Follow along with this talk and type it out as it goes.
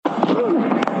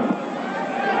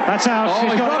That's out. Oh,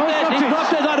 he's dropped it. He's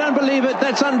dropped it. I don't believe it.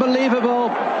 That's unbelievable.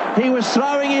 He was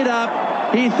throwing it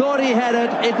up. He thought he had it.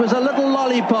 It was a little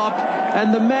lollipop.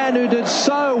 And the man who did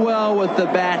so well with the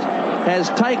bat has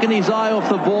taken his eye off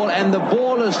the ball, and the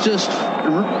ball has just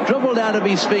dribbled out of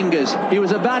his fingers. He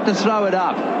was about to throw it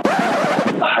up.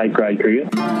 I hate grade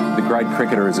cricket. The Grade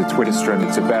Cricketer is a Twitter stream.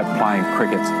 It's about playing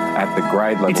cricket at the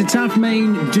grade level. It's a tough,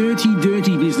 mean,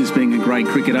 dirty business being a grade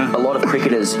cricketer. A lot of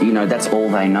cricketers, that's all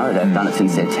they know. They've done it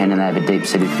since they're 10 and they have a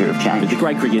deep-seated fear of change. But the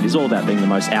grade cricket is all about being the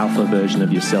most alpha version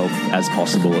of yourself as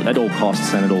possible at all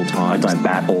costs and at all times. I don't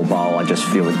bat or bowl. I just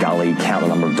feel the gully, count the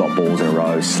number of dot balls in a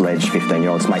row, sledge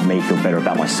 15-year-olds, make me feel better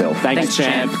about myself. Thanks,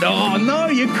 champ. Oh, no,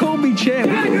 you called me champ.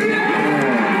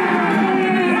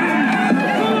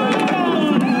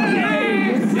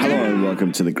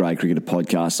 Welcome to the Grade Cricketer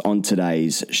Podcast. On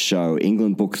today's show,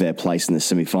 England booked their place in the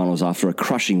semi-finals after a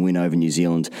crushing win over New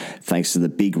Zealand, thanks to the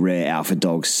big, rare Alpha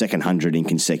Dog's second 100 in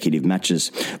consecutive matches.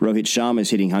 Rohit Sharma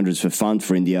is hitting hundreds for fun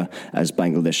for India as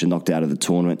Bangladesh are knocked out of the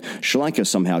tournament. Sri Lanka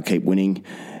somehow keep winning,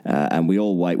 and we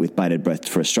all wait with bated breath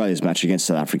for Australia's match against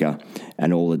South Africa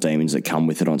and all the demons that come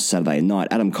with it on Saturday night.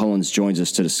 Adam Collins joins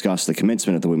us to discuss the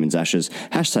commencement of the Women's Ashes.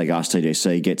 Hashtag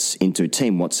AskTGC gets into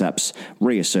Team WhatsApp's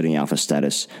reasserting alpha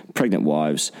status, pregnant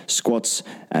wives, squats,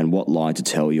 and what lie to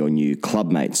tell your new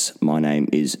club mates. My name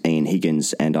is Ian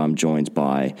Higgins, and I'm joined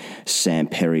by Sam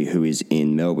Perry, who is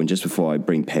in Melbourne. Just before I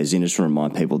bring Pez in, just to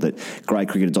remind people that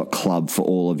gradecricketer.club for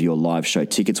all of your live show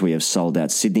tickets. We have sold out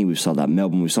Sydney, we've sold out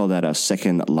Melbourne, we've sold out our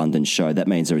second London show. That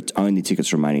means there are only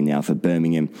tickets remaining now for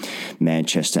Birmingham,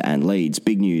 Manchester and Leeds.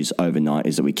 Big news overnight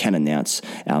is that we can announce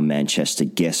our Manchester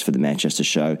guest for the Manchester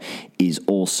show is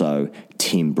also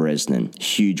Tim Bresnan.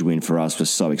 Huge win for us. We're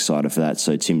so excited for that.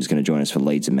 So Tim's going to join us for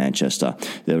Leeds and Manchester.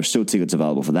 There are still tickets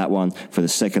available for that one, for the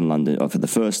second London, or for the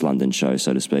first London show,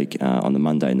 so to speak, on the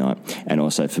Monday night, and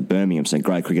also for Birmingham. So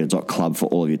gradecricketer.club for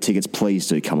all of your tickets. Please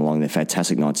do come along. They're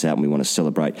fantastic nights out, and we want to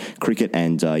celebrate cricket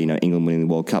and England winning the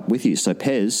World Cup with you. So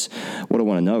Pez, what I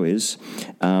want to know is,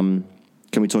 can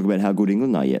we talk about how good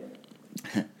England are yet?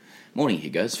 Morning,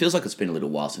 Hugo. It feels like it's been a little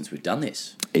while since we've done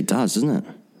this. It does, doesn't it?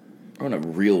 We're on a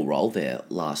real roll there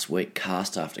last week,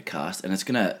 cast after cast, and it's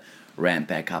going to ramp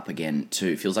back up again too.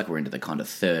 It feels like we're into the kind of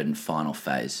third and final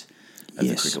phase of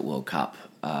the Cricket World Cup,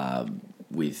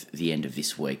 with the end of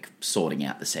this week sorting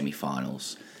out the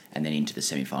semi-finals and then into the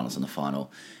semi-finals and the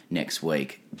final next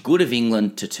week. Good of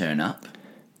England to turn up.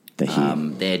 They're here.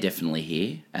 They're definitely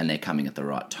here, and they're coming at the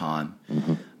right time.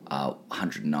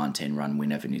 119-run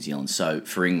win over New Zealand. So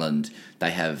for England,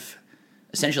 they have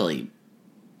essentially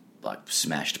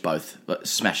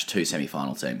smashed two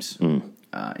semi-final teams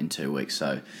in 2 weeks.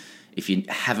 So if you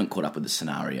haven't caught up with the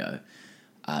scenario,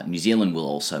 New Zealand will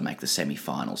also make the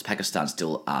semi-finals. Pakistan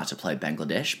still are to play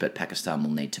Bangladesh, but Pakistan will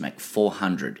need to make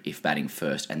 400 if batting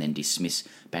first and then dismiss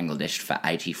Bangladesh for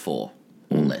 84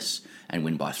 or less and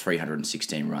win by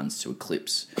 316 runs to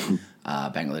eclipse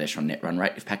Bangladesh on net run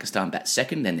rate. If Pakistan bats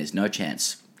second, then there's no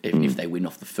chance if they win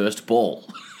off the first ball,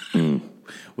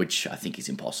 which I think is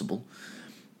impossible.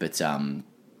 But so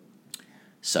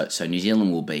New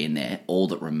Zealand will be in there. All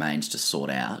that remains to sort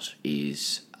out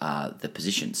is the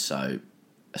positions. So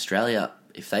Australia,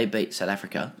 if they beat South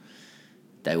Africa,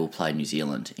 they will play New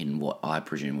Zealand in what I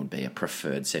presume would be a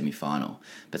preferred semi-final.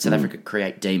 But South Africa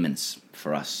create demons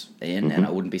for us, Ian, and I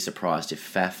wouldn't be surprised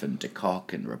if Faf and de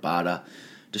Kock and Rabada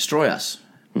destroy us.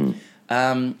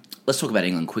 Let's talk about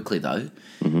England quickly, though.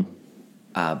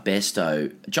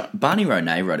 Bairstow, Barney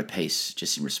Ronay wrote a piece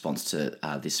just in response to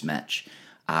this match,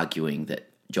 arguing that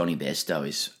Johnny Bairstow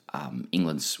is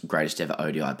England's greatest ever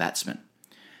ODI batsman.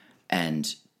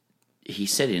 And he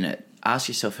said in it, ask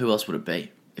yourself, who else would it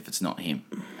be if it's not him?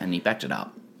 And he backed it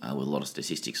up with a lot of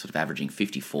statistics, sort of averaging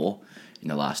 54 in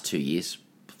the last 2 years,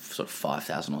 sort of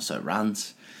 5,000 or so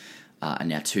runs, and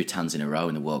now 2 tons in a row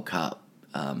in the World Cup.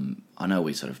 I know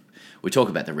we talk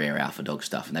about the rare alpha dog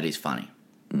stuff, and that is funny.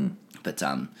 But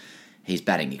he's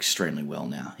batting extremely well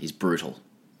now. He's brutal.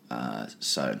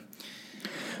 Mate,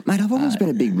 I've always been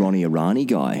a big Ronnie Irani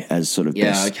guy as sort of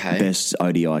best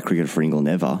ODI cricketer for England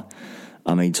ever.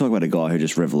 I mean, talk about a guy who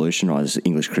just revolutionised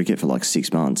English cricket for like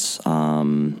 6 months.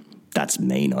 That's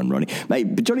mean on Ronnie.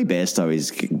 Mate, but Johnny Bairstow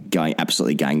is going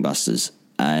absolutely gangbusters.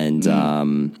 And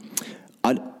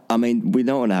I mean, we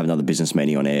don't want to have another business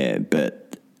meeting on air,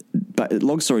 but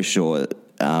long story short,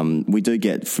 we do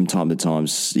get from time to time,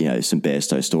 some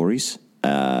Bairstow stories.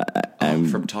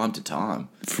 From time to time,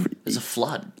 there's a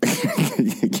flood.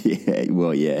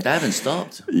 Yeah. They haven't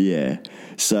stopped. Yeah.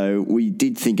 So we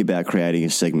did think about creating a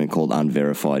segment called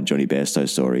Unverified Johnny Bairstow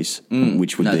Stories,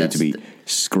 which would need to be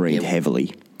screened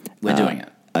heavily. We're doing it.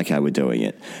 Okay, we're doing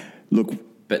it. Look,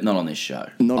 but not on this show.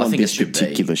 Not I on think this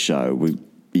particular show.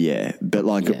 But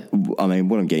I mean,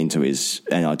 what I'm getting to is,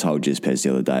 and I told you this, Pez,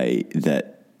 the other day,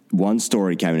 that one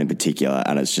story came in particular,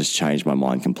 and it's just changed my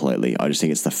mind completely. I just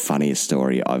think it's the funniest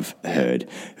story I've heard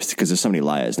because there's so many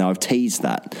layers. Now, I've teased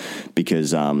that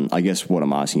because I guess what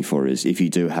I'm asking for is if you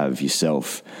do have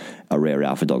yourself a rare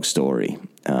alpha dog story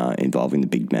involving the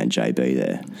big man JB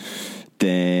there,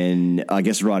 then I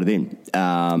guess write it in.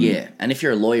 And if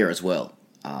you're a lawyer as well,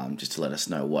 just to let us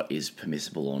know what is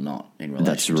permissible or not in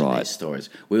relation to these stories.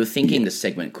 We were thinking the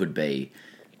segment could be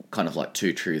kind of like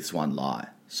 2 truths, 1 lie.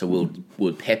 So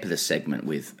we'll pepper the segment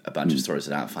with a bunch of stories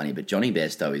that aren't funny, but Johnny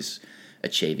Bairstow is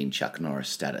achieving Chuck Norris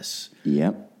status.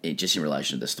 Yep. Just in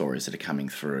relation to the stories that are coming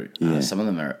through. Yeah. Some of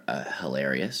them are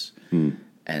hilarious,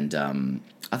 and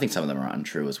I think some of them are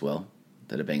untrue as well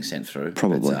that are being sent through.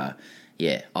 Probably. But,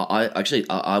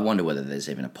 I wonder whether there's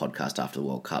even a podcast after the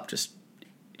World Cup just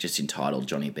entitled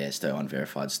Johnny Bairstow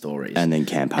Unverified Stories. And then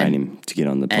campaign him to get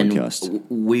on the podcast. And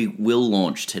we will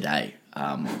launch today.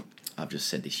 I've just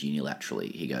said this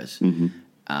unilaterally. He goes,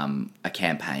 a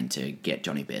campaign to get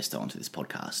Johnny Bairstow onto this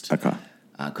podcast. Okay.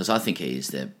 Because I think he's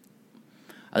the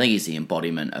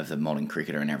embodiment of the modern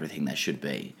cricketer and everything they should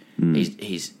be.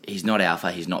 He's not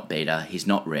alpha, he's not beta, he's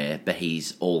not rare, but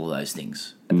he's all of those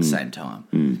things at the same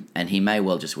time. And he may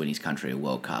well just win his country a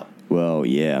World Cup. Well,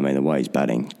 yeah, I mean, the way he's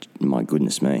batting, my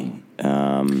goodness me.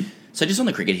 So just on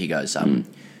the cricket, he goes,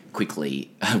 quickly,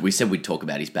 we said we'd talk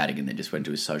about his batting and then just went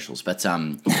to his socials. But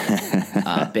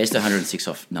best 106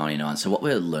 off 99. So what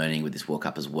we're learning with this World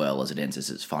Cup as well as it enters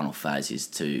its final phase is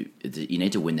you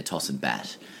need to win the toss and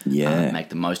bat. Yeah. Make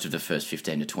the most of the first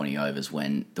 15 to 20 overs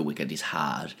when the wicket is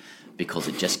hard because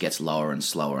it just gets lower and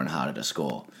slower and harder to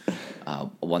score.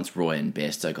 Once Roy and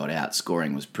Bairstow got out,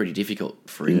 scoring was pretty difficult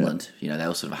for England. You know, they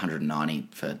were sort of 190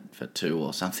 for 2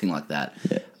 or something like that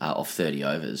off 30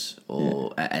 overs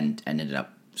and ended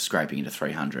up scraping into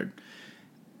 300,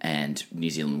 and New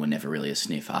Zealand were never really a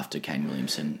sniff after Kane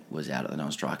Williamson was out at the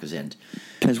non-striker's end.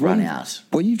 Out.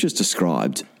 What you've just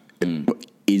described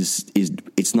is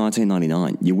it's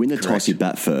 1999. You win the toss, you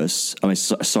bat first. I mean,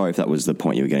 sorry if that was the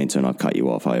point you were getting to, and I've cut you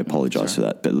off. I apologise for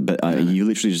that. But you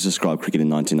literally just described cricket in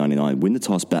 1999. Win the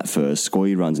toss, bat first, score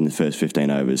your runs in the first 15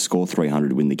 overs, score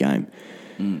 300, win the game.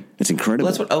 It's incredible.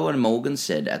 Well, that's what Owen Morgan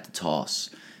said at the toss.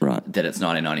 Right. That it's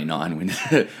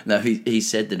 1999. No, he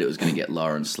said that it was going to get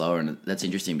lower and slower, and that's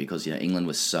interesting because England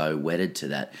was so wedded to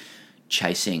that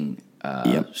chasing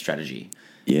strategy.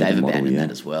 Yeah, they've abandoned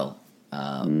that as well.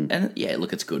 And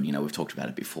look, it's good. We've talked about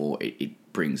it before.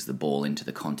 It brings the ball into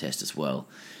the contest as well.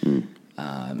 It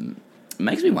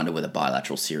makes me wonder whether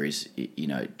bilateral series,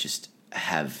 just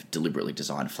have deliberately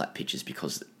designed flat pitches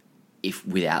because if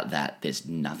without that, there's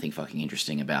nothing fucking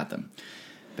interesting about them.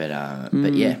 But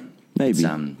yeah. Maybe.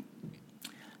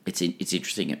 It's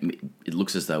interesting. It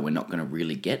looks as though we're not going to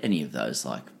really get any of those,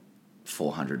 like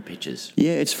 400 pitches.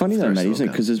 Yeah, it's funny though, mate, isn't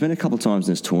it? Because there's been a couple of times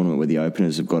in this tournament where the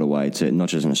openers have got away to, not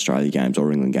just in Australia games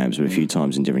or England games, but a few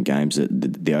times in different games, that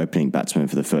the opening batsmen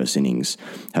for the first innings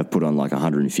have put on like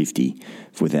 150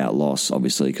 without loss,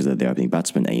 obviously, because they're the opening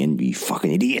batsman. Ian, you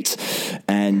fucking idiot.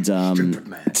 And stupid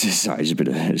man. Sorry, just a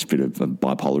bit of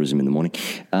bipolarism in the morning.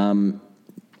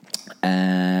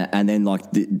 And then,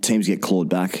 like, the teams get clawed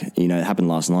back. It happened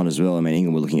last night as well. I mean,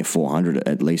 England were looking at 400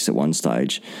 at least at one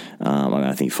stage.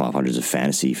 I think 500 is a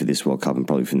fantasy for this World Cup and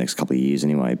probably for the next couple of years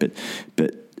anyway. But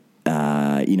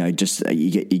you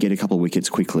get a couple of wickets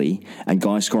quickly, and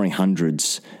guys scoring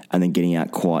hundreds and then getting out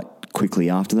quite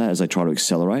quickly after that as they try to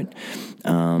accelerate.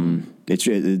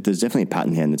 There's definitely a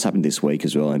pattern here, and it's happened this week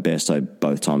as well. And Bairstow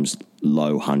both times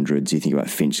low hundreds. You think about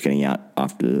Finch getting out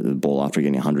after the ball after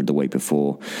getting 100 the week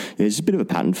before. There's a bit of a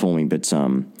pattern forming, but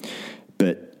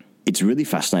it's really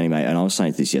fascinating, mate. And I was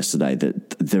saying this yesterday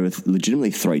that there are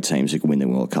legitimately 3 teams who can win the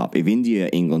World Cup. If India,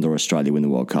 England, or Australia win the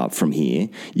World Cup from here,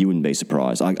 you wouldn't be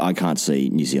surprised. I can't see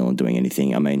New Zealand doing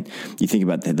anything. I mean, you think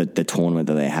about the tournament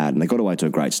that they had, and they got away to a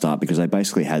great start because they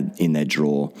basically had in their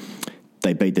draw,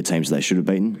 they beat the teams they should have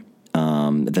beaten.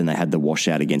 Then they had the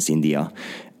washout against India.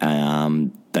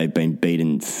 They've been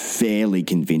beaten fairly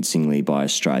convincingly by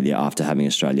Australia after having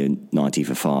Australia 90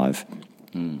 for 5.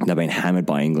 They've been hammered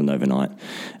by England overnight,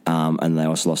 and they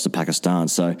also lost to Pakistan.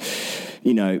 So,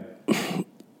 New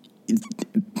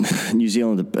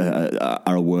Zealand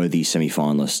are a worthy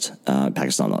semi-finalist.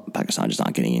 Pakistan just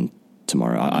aren't getting in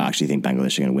tomorrow. I actually think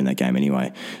Bangladesh are going to win that game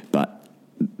anyway. But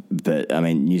I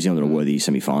mean, New Zealand are a worthy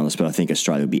semi-finalist, but I think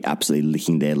Australia would be absolutely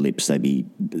licking their lips.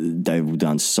 They've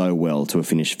done so well to have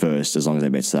finished first as long as they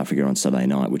beat South Africa on Saturday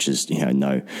night, which is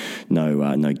no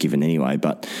given anyway.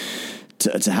 But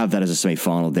to have that as a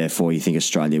semi-final, therefore, you think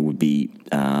Australia would be,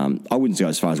 I wouldn't go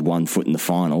as far as 1 foot in the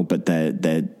final, but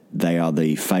they are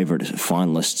the favourite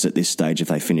finalists at this stage if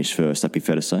they finish first. That'd be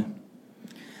fair to say?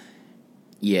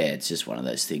 Yeah, it's just one of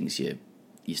those things you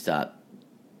start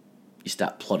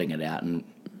plotting it out, and,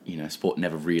 sport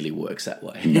never really works that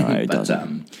way. No, it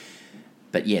doesn't.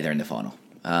 But yeah, they're in the final,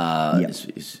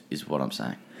 is what I'm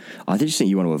saying. I just think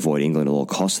you want to avoid England at all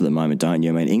costs at the moment, don't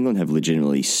you? I mean, England have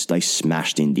legitimately they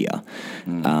smashed India,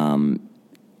 and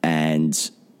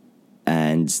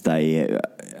they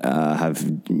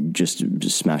have just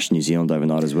smashed New Zealand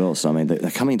overnight as well. So I mean, they're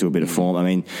coming into a bit of form. I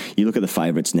mean, you look at the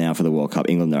favourites now for the World Cup.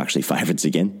 England are actually favourites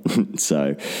again,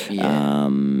 so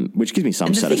which gives me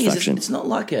some satisfaction. It's not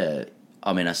like I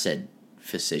said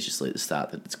facetiously at the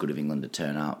start that it's good of England to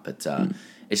turn up, but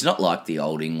it's not like the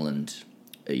old England.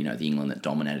 The England that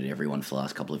dominated everyone for the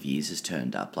last couple of years has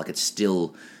turned up. Like it's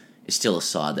still a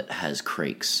side that has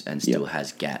creaks and still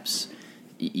has gaps.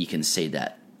 You can see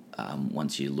that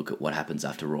once you look at what happens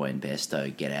after Roy and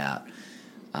Bairstow get out,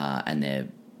 and they're,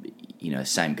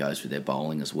 same goes with their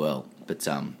bowling as well. But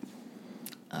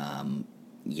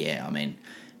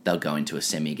they'll go into a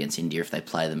semi against India if they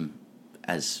play them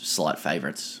as slight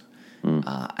favourites.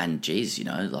 And geez,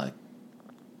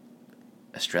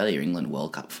 Australia-England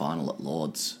World Cup final at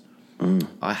Lords.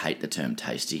 I hate the term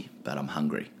tasty, but I'm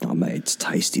hungry. Oh, mate, it's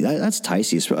tasty. That's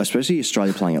tasty, especially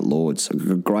Australia playing at Lords.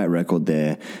 A great record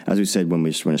there. As we said when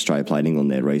Australia played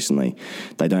England there recently,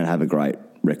 they don't have a great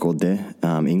record there,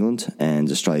 England,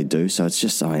 and Australia do. So it's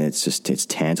just, it's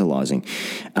tantalising.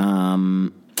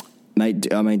 Mate,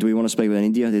 do we want to speak about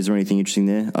India? Is there anything interesting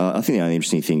there? I think the only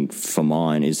interesting thing for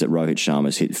mine is that Rohit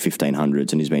Sharma's hit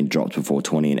 1500s and he's been dropped before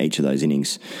 20 in each of those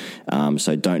innings.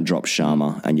 So don't drop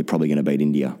Sharma and you're probably going to beat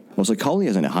India. Also, Kohli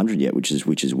hasn't 100 yet, which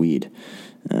is weird.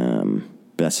 But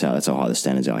that's how high the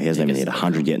standards are. He hasn't even hit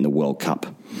 100 yet in the World Cup.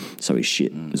 So he's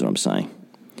shit, is what I'm saying.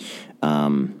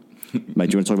 Mate, do you want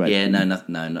to talk about... Yeah, no,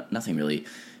 nothing really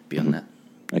beyond that.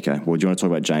 Okay, well, do you want to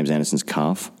talk about James Anderson's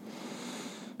calf?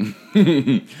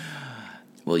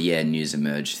 Well, yeah, news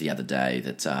emerged the other day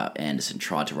that Anderson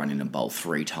tried to run in and bowl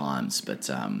 3 times, but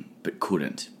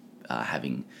couldn't,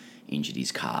 having injured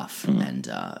his calf. And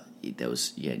there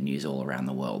was news all around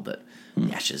the world that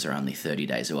the Ashes are only 30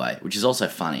 days away, which is also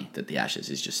funny that the Ashes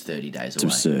is just 30 days away. It's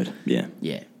absurd, yeah.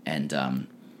 Yeah, and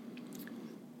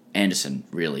Anderson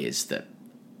really is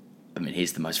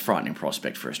he's the most frightening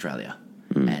prospect for Australia.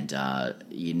 And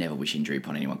you never wish injury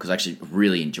upon anyone, because I actually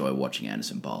really enjoy watching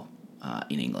Anderson bowl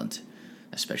in England.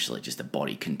 Especially just the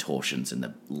body contortions and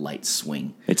the late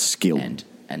swing. It's skill. And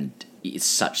it's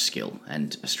such skill.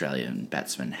 And Australian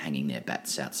batsmen hanging their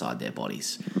bats outside their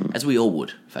bodies, as we all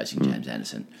would, facing James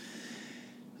Anderson.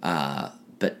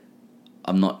 But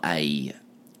I'm not an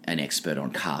expert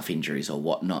on calf injuries or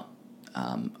whatnot.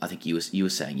 I think you were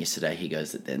saying yesterday, he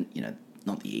goes that they're,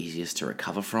 not the easiest to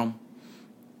recover from.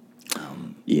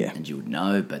 And you would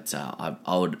know, but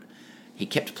I would... He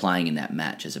kept playing in that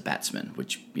match as a batsman,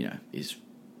 which, is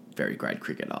very great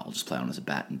cricket. I'll just play on as a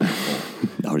bat and bat ball.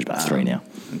 I'll just bat 3 now.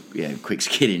 Yeah, Quick's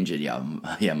get injured. Yeah,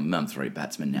 I'm 3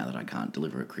 batsman now that I can't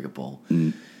deliver a cricket ball.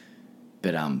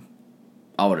 But I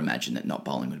would imagine that not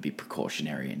bowling would be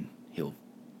precautionary and he'll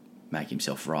make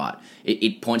himself right.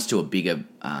 It points to a bigger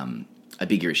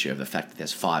issue of the fact that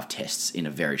there's 5 tests in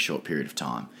a very short period of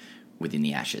time within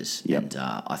the Ashes. Yep. And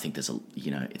I think there's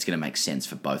it's going to make sense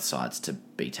for both sides to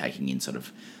be taking in sort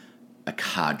of a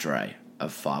cadre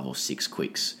of 5 or 6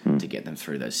 quicks to get them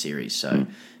through those series. So,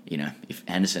 if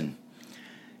Anderson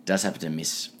does happen to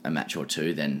miss a match or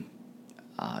 2, then,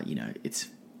 it's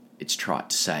trite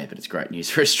to say, but it's great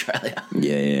news for Australia.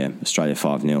 Yeah. Australia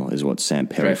 5-0 is what Sam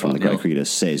Perry from the Great Cricketer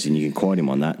says, and you can quote him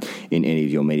on that in any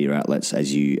of your media outlets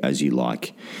as you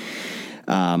like.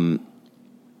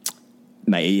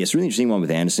 Mate, it's a really interesting one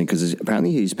with Anderson because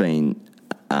apparently he's been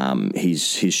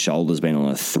his shoulder's been on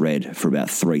a thread for about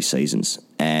 3 seasons,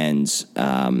 and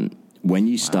when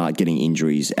you start getting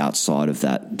injuries outside of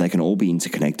that, they can all be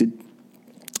interconnected.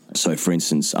 So, for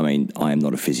instance, I am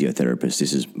not a physiotherapist.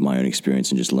 This is my own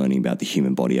experience and just learning about the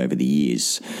human body over the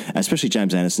years, especially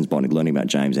James Anderson's body, learning about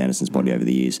James Anderson's body over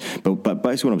the years. But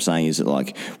basically what I'm saying is that,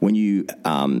 like, when you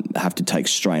have to take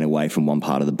strain away from one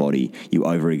part of the body, you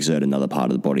overexert another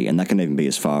part of the body, and that can even be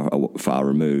as far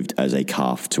removed as a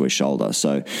calf to a shoulder.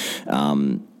 So,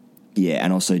 and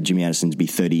also Jimmy Anderson to be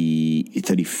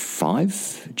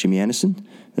 35, Jimmy Anderson.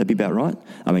 That'd be about right.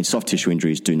 Soft tissue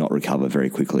injuries do not recover very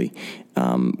quickly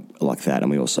like that.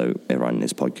 And we also, everyone who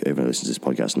listens to this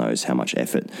podcast knows how much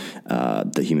effort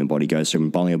the human body goes through when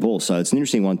bowling a ball. So it's an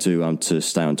interesting one to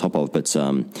stay on top of. But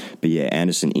yeah,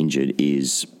 Anderson injured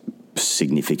is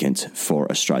significant for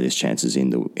Australia's chances in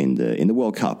the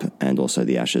World Cup and also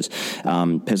the Ashes. Pez,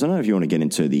 I don't know if you want to get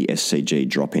into the SCG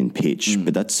drop-in pitch,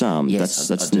 but that's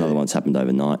another one that's happened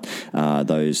overnight.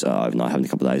 Overnight happened a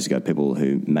couple of days ago. People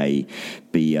who may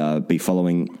be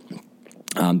following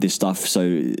this stuff.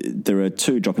 So there are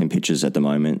 2 drop-in pitches at the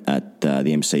moment at the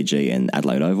MCG and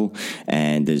Adelaide Oval,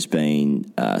 and there's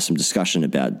been some discussion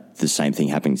about the same thing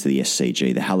happening to the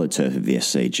SCG, the hallowed turf of the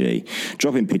SCG.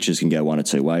 Drop-in pitches can go one or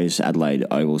two ways. Adelaide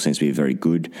Oval seems to be a very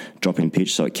good drop-in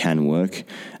pitch, so it can work,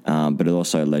 but it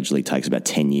also allegedly takes about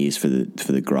 10 years for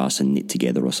the grass to knit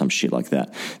together or some shit like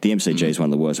that. The MCG is one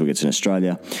of the worst wickets in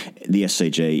Australia. The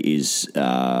SCG is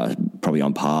probably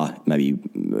on par, maybe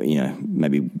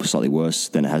slightly worse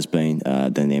than it has been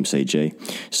than the MCG.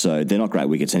 So they're not great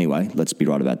wickets anyway, let's be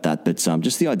right about that. But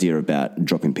just the idea about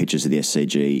dropping pitches of the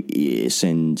SCG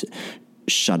send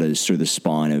shudders through the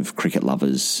spine of cricket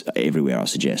lovers everywhere, I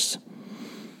suggest.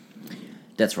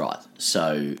 That's right.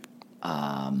 So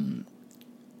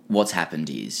what's happened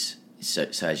is, so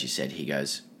as you said, he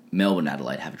goes, Melbourne and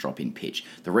Adelaide have a drop-in pitch.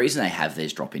 The reason they have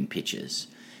these drop-in pitches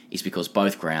is because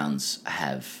both grounds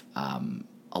have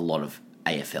a lot of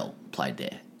AFL played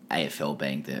there. AFL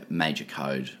being the major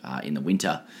code in the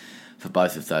winter for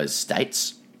both of those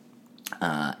states.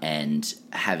 And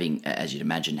having, as you'd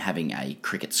imagine, having a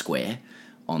cricket square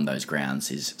on those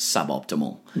grounds is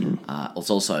suboptimal. It's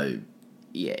also,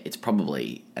 it's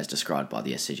probably, as described by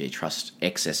the SCG Trust,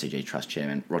 ex-SCG Trust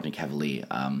Chairman Rodney Cavalier,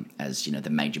 as the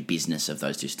major business of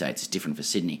those two states is different for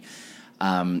Sydney.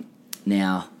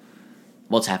 Now,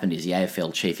 what's happened is the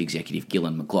AFL Chief Executive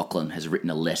Gillan McLachlan has written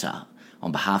a letter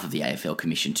on behalf of the AFL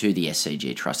Commission to the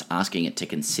SCG Trust asking it to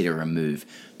consider a move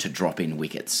to drop in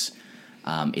wickets.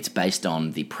 It's based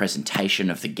on the presentation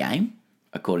of the game,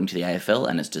 according to the AFL,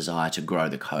 and its desire to grow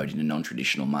the code in a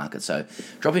non-traditional market. So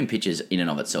drop-in pitches in and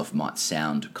of itself might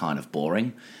sound kind of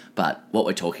boring, but what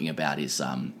we're talking about is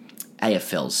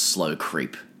AFL's slow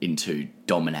creep into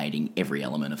dominating every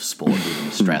element of sport within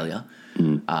Australia.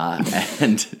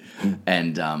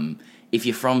 And if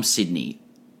you're from Sydney,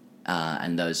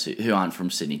 and those who aren't from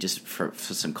Sydney, just for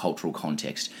some cultural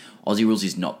context, Aussie Rules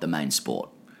is not the main sport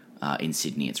in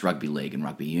Sydney. It's rugby league and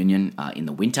rugby union in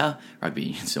the winter. Rugby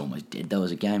union's almost dead though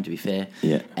as a game, to be fair.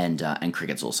 Yeah. And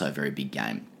cricket's also a very big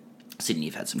game. Sydney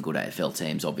have had some good AFL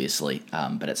teams, obviously,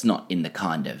 but it's not in the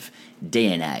kind of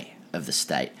DNA of the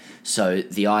state. So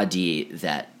the idea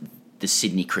that the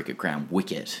Sydney Cricket Ground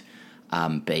wicket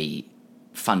be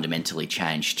fundamentally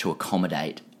changed to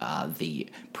accommodate the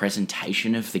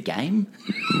presentation of the game.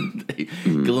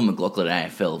 Gillan McLachlan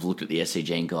and AFL have looked at the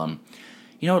SCG and gone,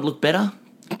 you know what would look better?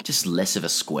 Just less of a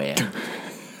square.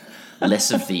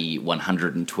 Less of the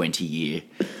 120-year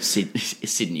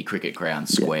Sydney Cricket Ground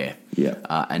square.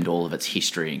 And all of its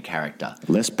history and character.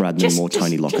 Less Bradman, more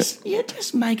Tony Lockett.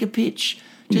 Just make a pitch.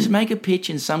 Just make a pitch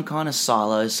in some kind of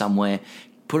silo somewhere,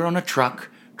 put it on a truck,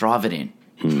 drive it in,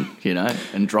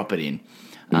 and drop it in.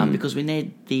 Because we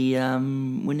need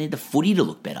the footy to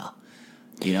look better,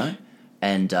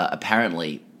 And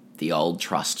apparently the old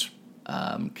trust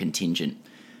contingent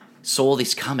saw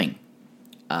this coming,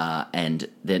 and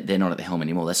they're not at the helm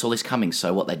anymore. They saw this coming,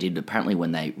 so what they did, apparently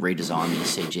when they redesigned the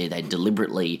SCG, they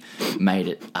deliberately made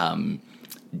it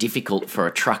difficult for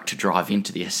a truck to drive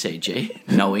into the SCG,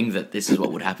 knowing that this is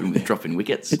what would happen with dropping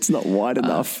wickets. It's not wide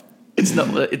enough. It's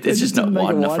just not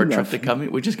wide enough for a truck to come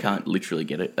in. We just can't literally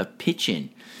get a pitch in.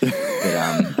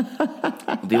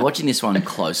 But we'll be watching this one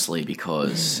closely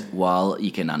because while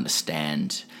you can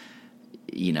understand,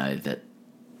 that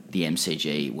the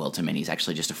MCG, well, to many, is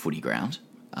actually just a footy ground,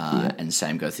 and the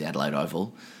same goes to the Adelaide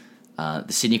Oval.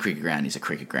 The Sydney Cricket Ground is a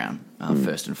cricket ground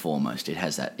first and foremost. It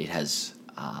has that. It has,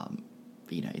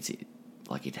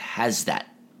 it has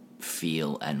that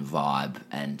feel and vibe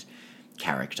and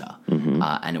character,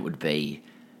 and it would be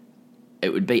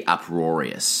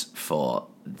uproarious for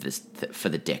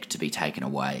the deck to be taken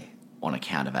away on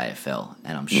account of AFL,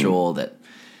 and I'm sure that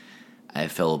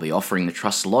AFL will be offering the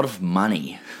trust a lot of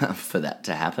money for that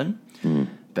to happen.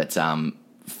 But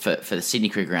for the Sydney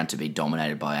Cricket Ground to be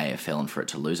dominated by AFL and for it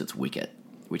to lose its wicket,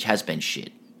 which has been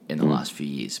shit in the last few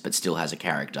years, but still has a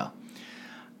character,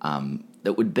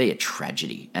 that would be a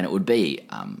tragedy, and it would be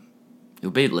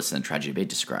less than a tragedy, it'd be a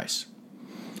disgrace.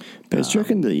 But do you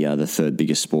reckon the third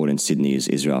biggest sport in Sydney is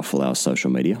Israel Folau's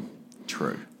social media?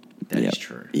 True. That is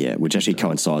true. Yeah, which actually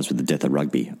coincides with the death of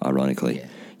rugby, ironically.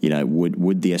 Yeah.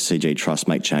 Would the SCG Trust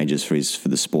make changes for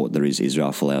the sport that is Israel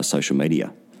Folau's social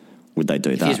media? Would they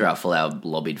do that? If Israel Folau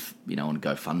lobbied, on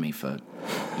GoFundMe for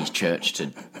his church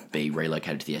to be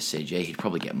relocated to the SCG, he'd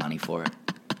probably get money for it.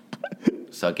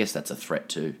 So I guess that's a threat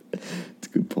too.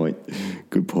 Good point.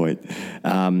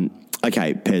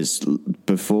 Okay, Pez,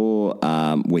 before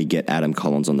we get Adam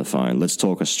Collins on the phone, let's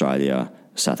talk Australia,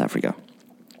 South Africa.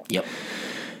 Yep.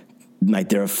 Mate,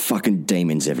 there are fucking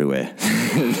demons everywhere.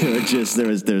 There's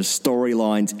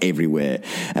storylines everywhere.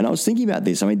 And I was thinking about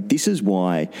this. I mean, this is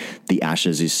why the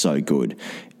Ashes is so good.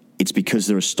 It's because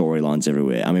there are storylines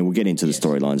everywhere. I mean, we'll get into the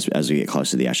storylines as we get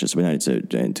closer to the Ashes. We don't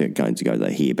need to go there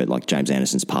here, but like James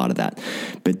Anderson's part of that.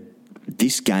 But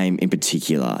this game in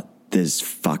particular, there's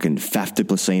fucking Faf du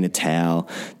Plessis in a towel.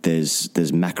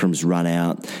 There's Macram's run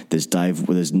out. There's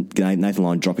Nathan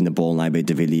Lyon dropping the ball, maybe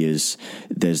de Villiers.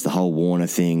 There's the whole Warner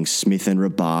thing, Smith and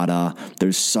Rabada.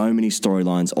 There's so many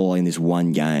storylines all in this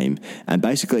one game. And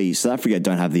basically, South Africa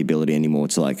don't have the ability anymore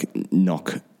to like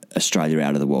knock Australia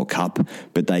out of the World Cup,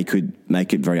 but they could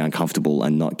make it very uncomfortable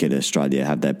and not get Australia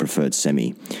have their preferred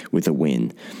semi with a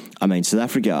win. I mean, South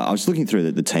Africa, I was looking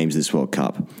through the teams this World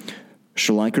Cup.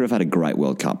 Sri Lanka have had a great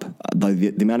World Cup.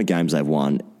 The amount of games they've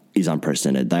won is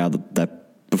unprecedented.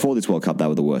 Before this World Cup, they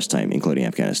were the worst team, including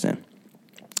Afghanistan.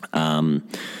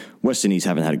 West Indies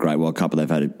haven't had a great World Cup, but they've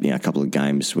had a couple of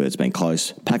games where it's been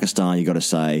close. Pakistan, you got to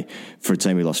say, for a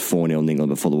team who lost 4-0 in England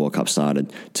before the World Cup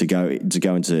started, to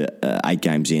go into 8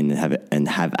 games in and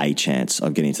have a chance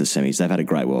of getting into the semis, they've had a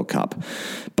great World Cup.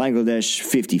 Bangladesh,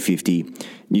 50-50.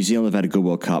 New Zealand have had a good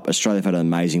World Cup. Australia have had an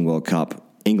amazing World Cup.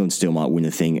 England still might win the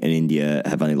thing, and India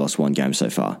have only lost 1 game so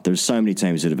far. There's so many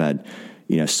teams that have had,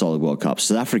 solid World Cups.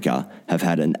 South Africa have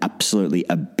had an absolutely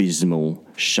abysmal,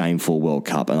 shameful World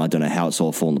Cup, and I don't know how it's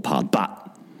all fallen apart,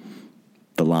 but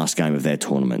the last game of their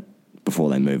tournament before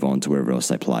they move on to wherever else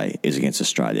they play is against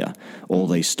Australia. All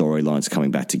these storylines coming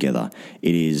back together.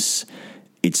 It's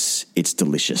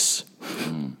delicious.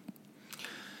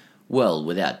 Well,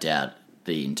 without doubt,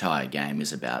 the entire game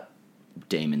is about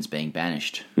demons being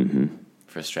banished.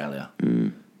 For Australia.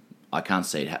 I can't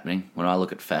see it happening. When I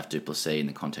look at Faf du Plessis in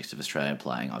the context of Australia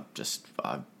playing, I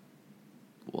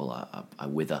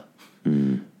wither.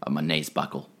 My knees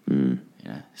buckle.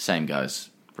 Same goes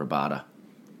Rabada,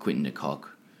 Quinton de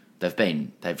Kock. They've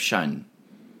been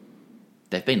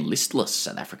listless,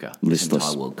 South Africa, this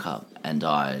entire World Cup, and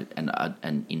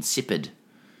insipid.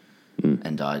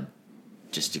 And I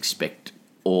just expect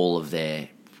all of their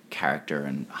character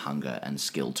and hunger and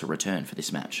skill to return for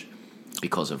this match,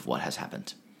 because of what has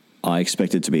happened. I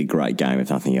expect it to be a great game, if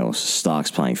nothing else. Stark's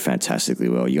playing fantastically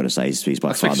well. You got to say he's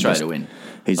by far the best. To win.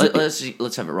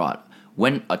 Let's have it right.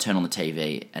 When I turn on the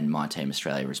TV and my team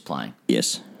Australia is playing,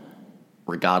 yes,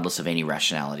 regardless of any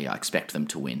rationality, I expect them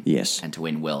to win. Yes, and to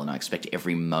win well, and I expect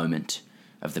every moment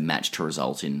of the match to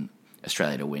result in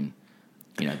Australia to win.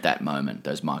 That moment,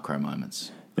 those micro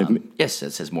moments. Yes,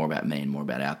 it says more about me and more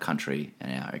about our country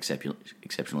and our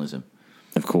exceptionalism.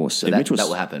 Of course. So that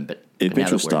will happen. But if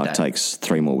Mitchell Starc takes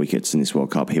 3 more wickets in this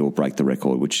World Cup, he will break the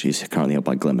record, which is currently held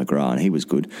by Glenn McGrath, and he was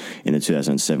good in the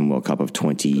 2007 World Cup of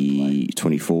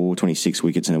 24, 26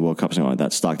 wickets in a World Cup, something like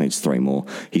that. Starc needs 3 more.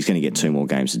 He's going to get 2 more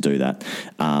games to do that.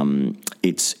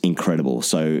 It's incredible.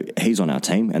 So he's on our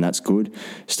team, and that's good.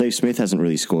 Steve Smith hasn't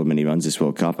really scored many runs this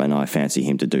World Cup, and I fancy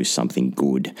him to do something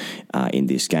good in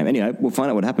this game. Anyway, we'll find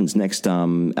out what happens next. Our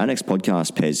next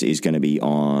podcast, Pez, is going to be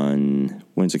on...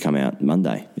 When's it come out?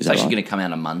 Monday. It's actually going to come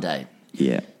out on Monday.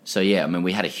 Yeah. So,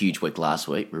 we had a huge week last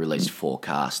week. We released 4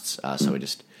 casts, so we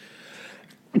just...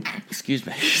 Excuse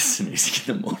me,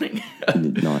 sneezing in the morning.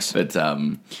 Nice. But,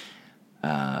 so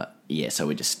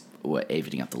we're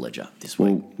evening up the ledger this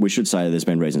week. Well, we should say there's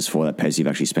been reasons for that, Pez. You've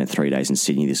actually spent 3 days in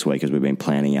Sydney this week as we've been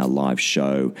planning our live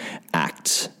show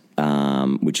act,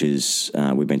 which is,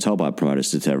 we've been told by promoters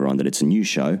to tell everyone that it's a new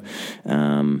show,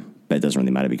 but it doesn't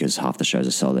really matter because half the shows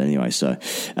are sold anyway. So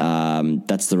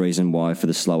that's the reason why for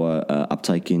the slower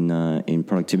uptake in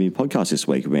productivity podcasts this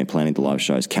week. We've been planning the live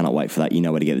shows. Cannot wait for that. You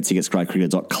know where to get the tickets,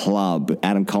 greatcricket.club.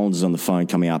 Adam Collins is on the phone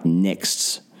coming up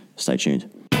next. Stay tuned.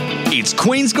 It's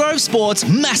Queensgrove Sports'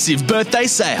 massive birthday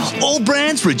sale. All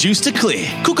brands reduced to clear.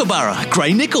 Kookaburra,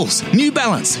 Grey Nichols, New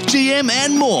Balance, GM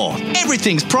and more.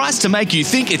 Everything's priced to make you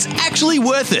think it's actually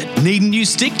worth it. Need a new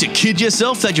stick to kid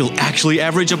yourself that you'll actually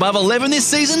average above 11 this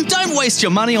season? Don't waste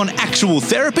your money on actual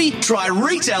therapy. Try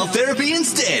retail therapy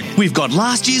instead. We've got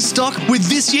last year's stock with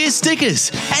this year's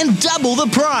stickers and double the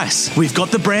price. We've got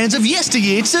the brands of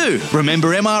yesteryear too.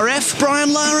 Remember MRF?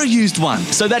 Brian Lara used one,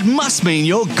 so that must mean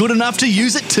you're good enough to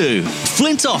use it too. too.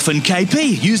 Flintoff and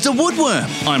KP used a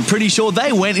woodworm. I'm pretty sure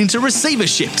they went into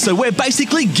receivership, so we're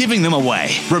basically giving them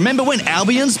away. Remember when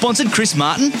Albion sponsored Chris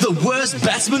Martin, the worst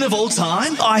batsman of all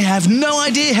time? I have no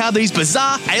idea how these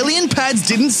bizarre alien pads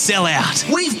didn't sell out.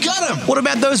 We've got them! What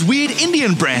about those weird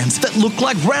Indian brands that look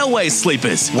like railway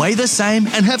sleepers, weigh the same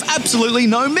and have absolutely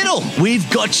no middle? We've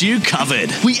got you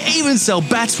covered. We even sell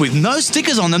bats with no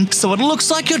stickers on them, so it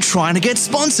looks like you're trying to get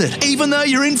sponsored, even though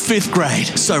you're in 5th grade.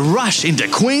 So rush into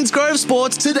Queensgrove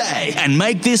Sports today and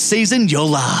make this season your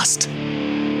last.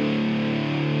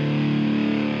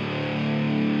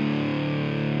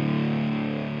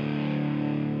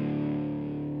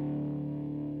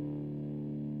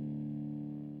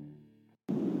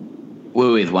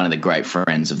 We're with one of the great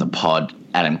friends of the pod,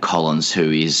 Adam Collins,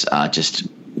 who is just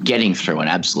getting through an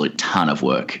absolute ton of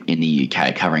work in the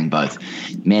UK, covering both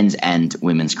men's and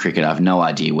women's cricket. I have no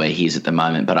idea where he is at the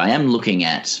moment, but I am looking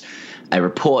at a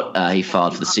report he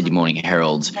filed for the Sydney Morning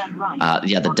Herald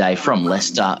the other day from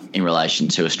Leicester in relation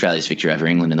to Australia's victory over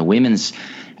England in the women's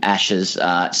Ashes.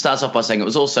 It starts off by saying it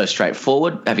was also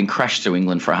straightforward, having crashed through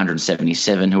England for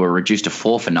 177, who were reduced to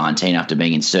 4 for 19 after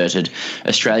being inserted.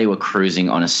 Australia were cruising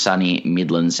on a sunny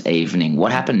Midlands evening.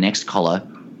 What happened next, Colo?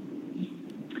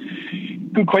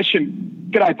 Good question.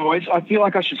 G'day, boys. I feel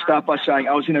like I should start by saying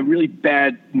I was in a really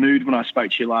bad mood when I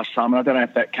spoke to you last time, and I don't know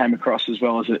if that came across as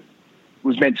well as it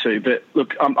was meant to. But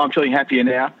look, I'm feeling happier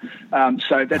now,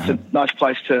 so that's a nice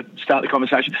place to start the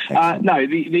conversation.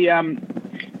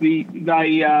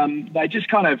 They just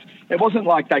kind of, it wasn't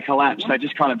like they collapsed. They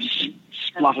just kind of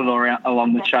spluttered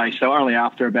along the chase. So only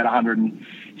after about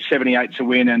 178 to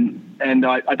win, and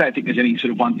I don't think there's any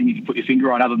sort of one thing you can put your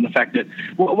finger on other than the fact that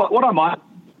what I might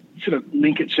sort of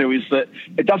link it to is that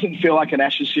it doesn't feel like an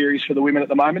Ashes series for the women at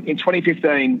the moment. In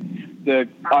 2015, the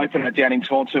opener down in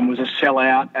Taunton was a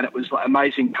sellout, and it was like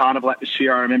amazing carnival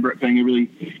atmosphere. I remember it being a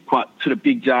really quite sort of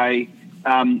big day.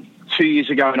 2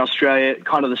 years ago in Australia,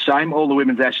 kind of the same. All the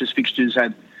women's Ashes fixtures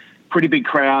had pretty big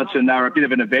crowds, and they were a bit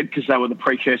of an event because they were the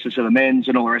precursors of the men's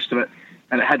and all the rest of it.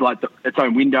 And it had like its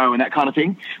own window and that kind of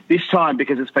thing. This time,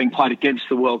 because it's being played against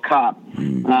the World Cup,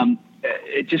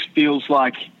 it just feels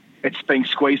like it's being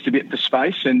squeezed a bit for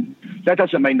space, and that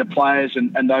doesn't mean the players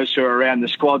and those who are around the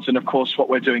squads, and of course what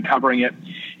we're doing covering it,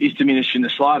 is diminished in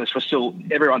the slightest. We're still,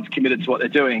 everyone's committed to what they're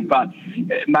doing, but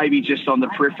maybe just on the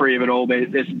periphery of it all,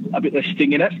 there's a bit less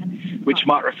sting in it, which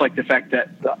might reflect the fact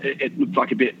that it looked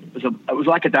like it was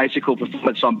like a daisical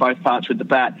performance on both parts with the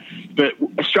bat. But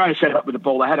Australia set up with the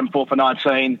ball. They had them 4 for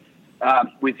 19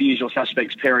 with the usual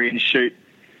suspects, Perry and Shute,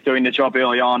 doing the job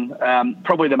early on.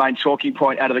 Probably the main talking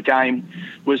point out of the game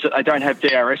was that they don't have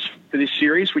DRS for this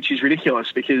series, which is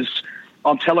ridiculous because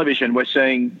on television we're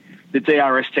seeing the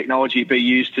DRS technology be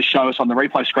used to show us on the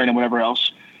replay screen and whatever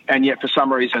else, and yet for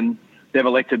some reason they've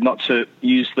elected not to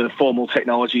use the formal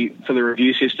technology for the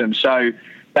review system. So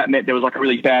that meant there was like a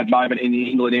really bad moment in the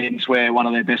England innings where one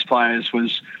of their best players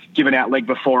was given out leg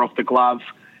before off the glove,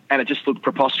 and it just looked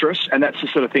preposterous. And that's the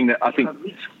sort of thing that I think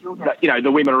that,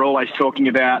 the women are always talking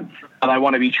about. They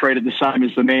want to be treated the same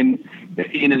as the men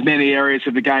in as many areas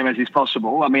of the game as is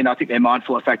possible. I mean, I think they're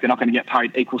mindful of the fact they're not going to get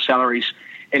paid equal salaries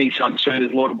anytime soon,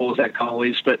 as laudable as that goal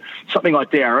is. But something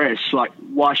like DRS, like,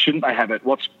 why shouldn't they have it?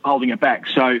 What's holding it back?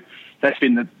 So that's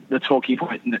been the talking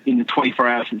point in the 24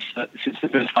 hours since the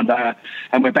first one day,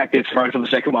 and we're back there tomorrow for the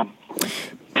second one.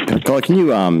 Colin, can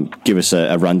you give us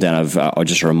a rundown of, or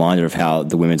just a reminder of how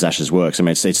the women's Ashes works? I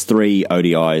mean, it's 3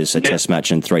 ODIs, a test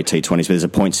match, and 3 T20s, but there's a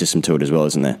point system to it as well,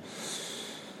 isn't there?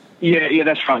 Yeah,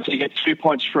 that's right. So you get 2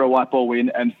 points for a white ball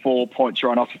win and 4 points are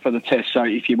on offer for the test. So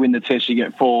if you win the test, you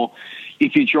get 4.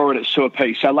 If you draw it, it's 2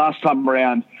 apiece. So last time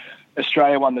around,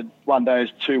 Australia won the one days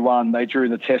 2-1. They drew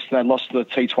the test and they lost to the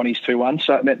T20s 2-1.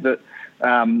 So it meant that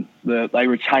they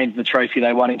retained the trophy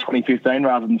they won in 2015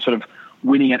 rather than sort of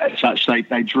winning it as such.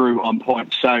 They drew on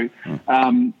points. So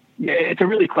it's a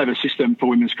really clever system for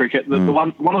women's cricket.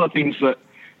 One of the things that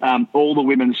all the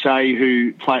women say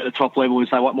who play at the top level is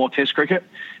they want more test cricket.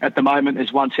 At the moment,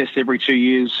 there's 1 test every 2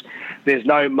 years. There's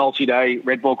no multi-day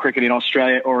red ball cricket in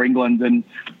Australia or England, and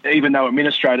even though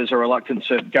administrators are reluctant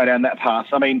to go down that path,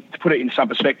 I mean, to put it in some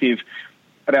perspective,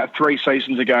 about 3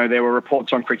 seasons ago, there were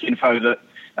reports on Cricket Info that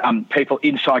people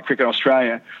inside Cricket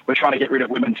Australia were trying to get rid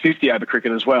of women's 50 over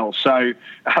cricket as well. So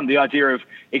the idea of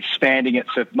expanding it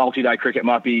to multi-day cricket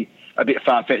might be a bit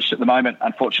far-fetched at the moment,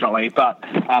 unfortunately, but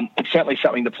it's certainly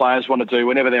something the players want to do.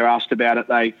 Whenever they're asked about it,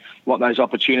 they want those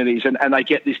opportunities, and they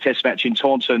get this test match in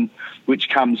Taunton, which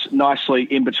comes nicely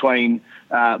in between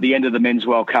the end of the Men's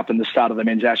World Cup and the start of the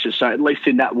Men's Ashes. So at least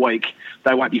in that week,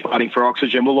 they won't be fighting for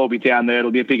oxygen. We'll all be down there. It'll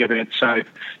be a big event. So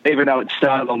even though it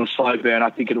started on the slow burn, I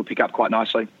think it'll pick up quite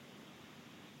nicely.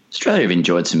 Australia have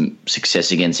enjoyed some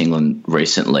success against England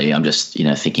recently. I'm just,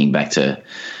 thinking back to,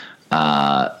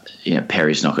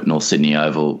 Perry's knock at North Sydney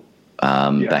Oval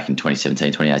back in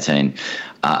 2017, 2018.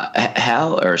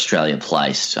 How are Australia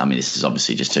placed? I mean, this is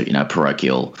obviously just a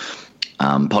parochial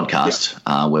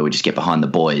podcast where we just get behind the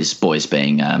boys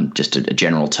being just a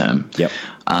general term. Yep.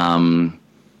 Not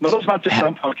as much as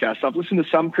some podcasts. I've listened to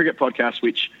some cricket podcasts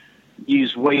which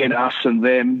use we and us and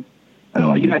them.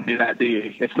 And you don't do that, do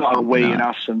you? It's not a we and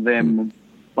us and them.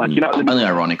 Only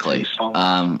ironically.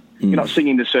 You're not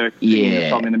singing the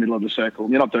song in the middle of the circle.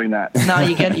 You're not doing that. No,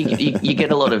 you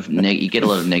get a lot of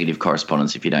negative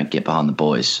correspondence if you don't get behind the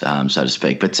boys, so to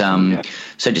speak. But so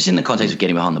just in the context of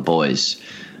getting behind the boys,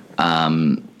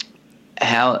 how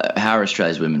are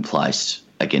Australia's women placed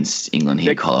against England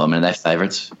here, Colo? I mean, are they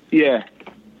favourites? Yeah,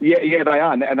 they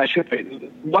are, and they should be.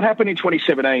 What happened in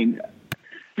 2017?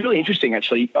 Really interesting,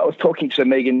 actually. I was talking to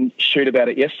Megan Shute about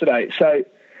it yesterday. So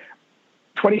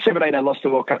 2017, they lost the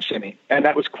World Cup semi, and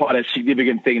that was quite a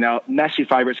significant thing. They were massive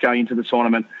favourites going into the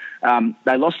tournament.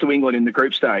 They lost to England in the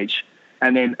group stage,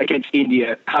 and then against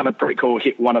India, Harmanpreet Kaur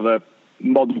hit one of the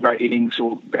modern great innings,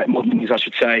 or great modern innings, I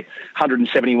should say,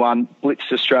 171,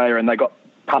 blitzed Australia, and they got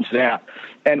punted out.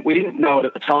 And we didn't know it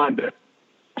at the time, but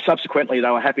subsequently they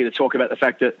were happy to talk about the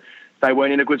fact that they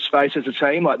weren't in a good space as a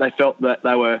team. Like, they felt that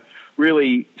they were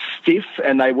really stiff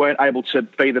and they weren't able to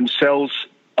be themselves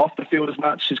off the field as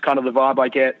much, is kind of the vibe I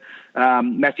get.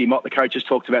 Matthew Mott, the coach, has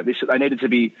talked about this, that they needed to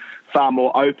be far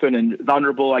more open and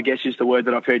vulnerable, I guess is the word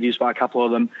that I've heard used by a couple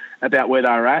of them, about where they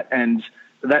were at, and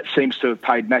that seems to have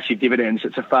paid massive dividends.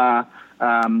 It's a far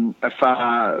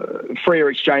freer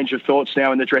exchange of thoughts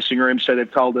now in the dressing room, so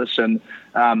they've told us, and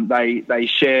they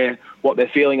share what they're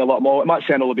feeling a lot more. It might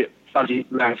sound a little bit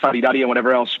fuddy-duddy and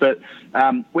whatever else, but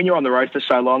when you're on the road for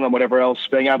so long and whatever else,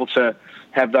 being able to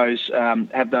have those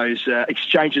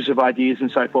exchanges of ideas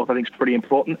and so forth, I think is pretty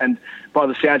important. And by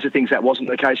the sounds of things, that wasn't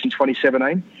the case in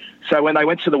 2017. So when they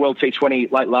went to the World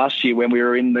T20 late last year, when we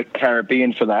were in the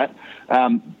Caribbean for that,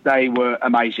 they were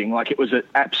amazing. Like, it was an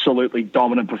absolutely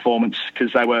dominant performance,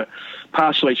 because they were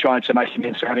partially trying to make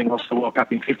amends for having lost the World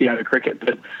Cup in 50-over cricket,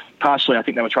 but partially I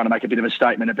think they were trying to make a bit of a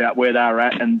statement about where they are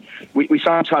at. And we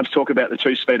sometimes talk about the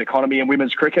two-speed economy in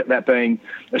women's cricket, that being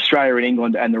Australia and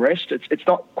England and the rest. It's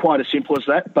not quite as simple as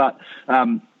that, but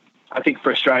I think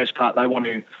for Australia's part, they want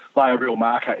to lay a real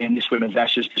marker in this women's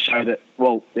Ashes to show that,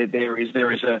 well, there is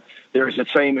a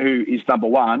team who is number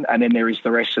one, and then there is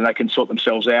the rest, and they can sort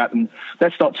themselves out. And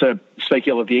that's not to speak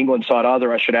ill of the England side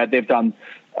either, I should add. They've done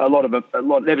a lot.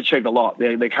 They've achieved a lot.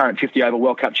 They're current 50-over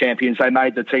World Cup champions. They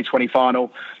made the T20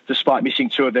 final despite missing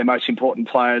two of their most important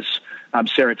players,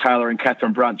 Sarah Taylor and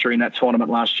Catherine Brunt, during that tournament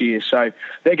last year. So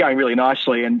they're going really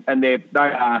nicely, and they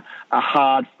are a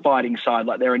hard fighting side.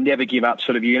 Like, they're a never give up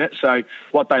sort of unit. So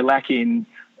what they lack in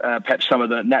perhaps some of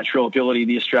the natural ability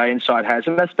the Australian side has,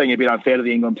 and that's being a bit unfair to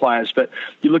the England players, but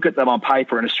you look at them on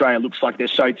paper and Australia looks like they're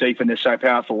so deep and they're so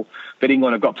powerful, but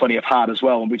England have got plenty of heart as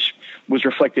well, which was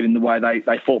reflected in the way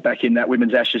they fought back in that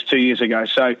women's Ashes 2 years ago.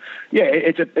 So yeah,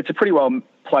 it's a pretty well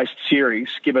placed series,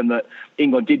 given that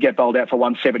England did get bowled out for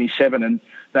 177 and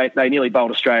they nearly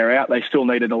bowled Australia out. They still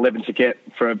needed 11 to get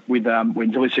when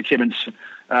Delissa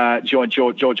Kimmins joined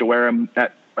Georgia Wareham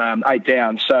at 8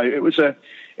 down. So it was a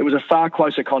far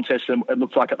closer contest than it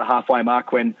looked like at the halfway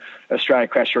mark when Australia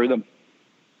crashed through them.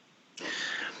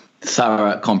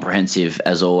 Thorough, comprehensive,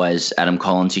 as always, Adam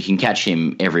Collins. You can catch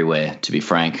him everywhere, to be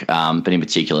frank, but in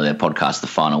particular their podcast, The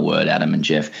Final Word, Adam and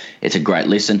Jeff. It's a great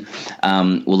listen.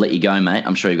 We'll let you go, mate.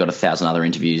 I'm sure you've got 1,000 other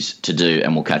interviews to do,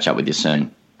 and we'll catch up with you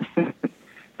soon.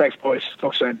 Thanks, boys.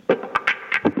 Talk soon.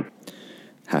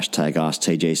 Hashtag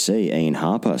AskTGC. Ian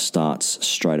Harper starts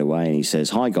straight away and he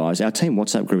says, "Hi guys, our team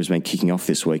WhatsApp group has been kicking off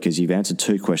this week as you've answered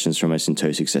 2 questions from us in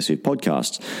 2 successive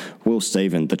podcasts. Will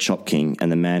Stephen, the Chop King,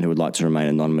 and the man who would like to remain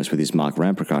anonymous with his Mark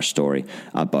Ramprakash story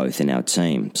are both in our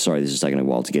team." Sorry, this has taken a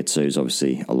while to get to. There's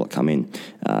obviously a lot come in,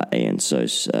 Ian, so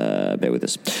bear with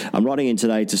us. "I'm writing in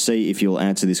today to see if you'll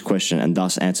answer this question and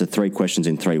thus answer 3 questions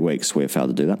in 3 weeks." We have failed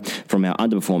to do that. "From our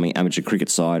underperforming amateur cricket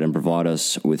side and provide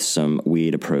us with some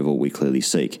weird approval we clearly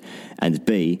seek. And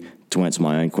B, to answer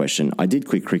my own question, I did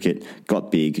quit cricket,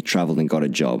 got big, travelled and got a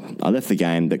job. I left the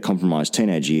game that compromised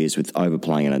teenage years with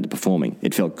overplaying and underperforming.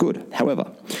 It felt good.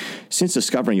 However, since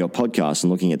discovering your podcast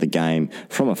and looking at the game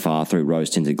from afar through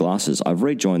rose-tinted glasses, I've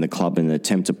rejoined the club in an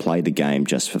attempt to play the game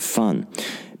just for fun,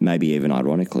 maybe even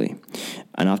ironically.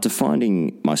 And after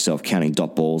finding myself counting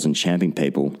dot balls and champing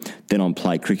people, then on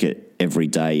play cricket every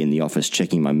day in the office,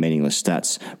 checking my meaningless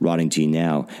stats, writing to you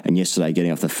now, and yesterday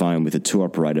getting off the phone with a tour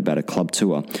operator about a club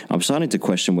tour, I'm starting to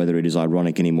question whether it is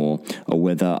ironic anymore or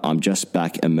whether I'm just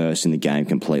back immersed in the game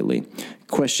completely.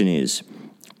 Question is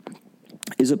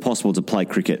it possible to play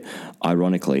cricket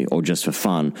ironically or just for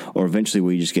fun, or eventually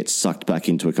will you just get sucked back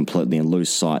into it completely and lose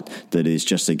sight that it is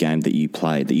just a game that you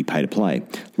play, that you pay to play?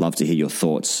 Love to hear your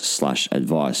thoughts /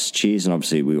 advice. Cheers, and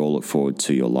obviously we all look forward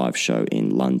to your live show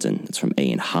in London. It's from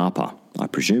Ian Harper, I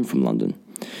presume from London.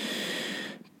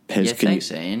 Pez,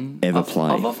 thanks, Ian.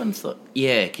 Play? I've often thought,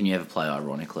 can you ever play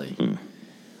ironically?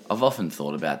 I've often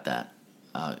thought about that.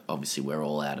 Obviously, we're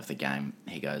all out of the game.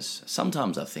 He goes,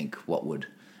 sometimes I think, what would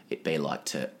it be like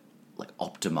to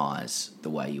optimise the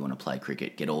way you want to play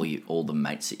cricket, get all the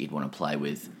mates that you'd want to play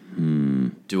with,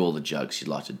 do all the jokes you'd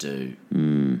like to do.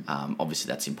 Obviously,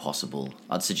 that's impossible.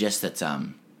 I'd suggest that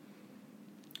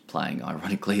playing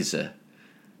ironically it's a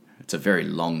very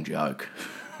long joke.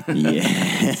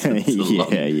 It's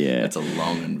a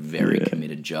long and very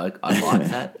committed joke. I like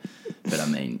that, but I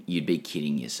mean, you'd be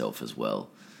kidding yourself as well.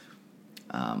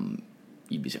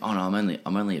 You'd be saying, "Oh no,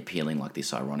 I'm only appealing like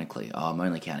this ironically. Oh, I'm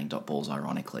only counting dot balls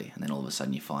ironically," and then all of a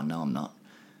sudden you find, no, I'm not.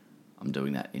 I'm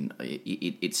doing that.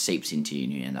 It seeps into you,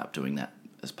 and you end up doing that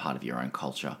as part of your own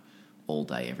culture all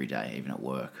day, every day, even at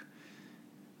work,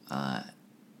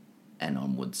 and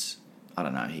onwards. I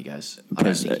don't know. He goes, I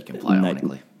don't think you can play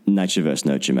ironically. Nature versus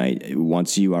nurture, mate.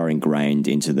 Once you are ingrained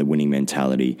into the winning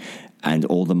mentality and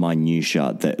all the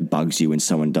minutiae that bugs you when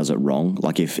someone does it wrong,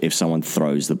 like if someone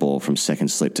throws the ball from second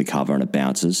slip to cover and it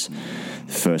bounces,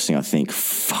 the first thing I think,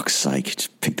 fuck's sake,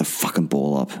 just pick the fucking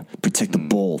ball up. Protect the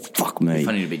ball. Fuck me. It's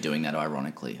funny to be doing that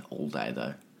ironically all day,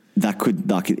 though. That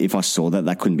could, if I saw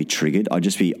that couldn't be triggered. I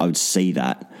would see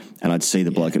that, and I'd see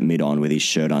the bloke at mid-on with his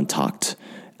shirt untucked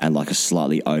and like a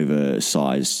slightly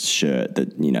oversized shirt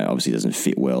that, obviously doesn't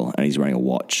fit well, and he's wearing a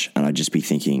watch, and I'd just be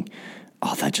thinking,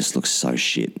 oh, that just looks so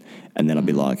shit. And then I'd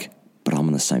be like, but I'm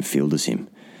on the same field as him.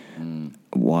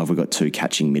 Why have we got two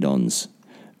catching mid-ons?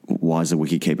 Why is the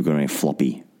wicketkeeper wearing a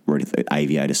floppy,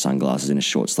 aviator sunglasses in a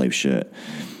short sleeve shirt?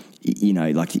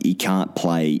 You can't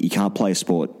play a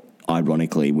sport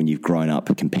ironically when you've grown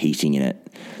up competing in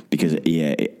it, because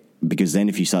then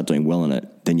if you start doing well in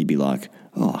it, then you'd be like,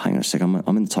 oh, hang on a second,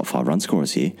 I'm in the top 5 run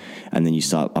scorers here. And then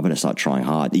I better start trying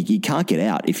hard. You can't get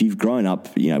out. If you've grown up,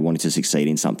 wanting to succeed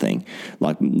in something,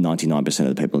 like 99%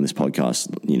 of the people in this podcast,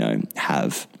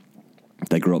 have,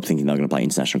 they grew up thinking they were going to play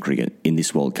international cricket in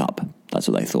this World Cup. That's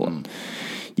what they thought.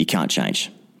 You can't change.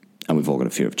 And we've all got a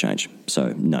fear of change.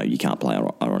 So, no, you can't play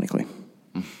ironically.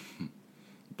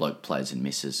 Bloke plays and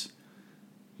misses.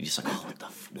 You're just like, oh,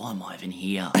 why am I even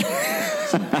here?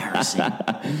 It's embarrassing.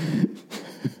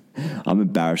 I'm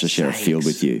embarrassed to share a field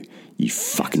with you, you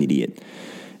fucking idiot.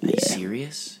 Are you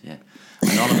serious? Yeah.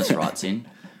 Anonymous writes in,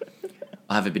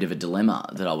 I have a bit of a dilemma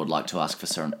that I would like to ask for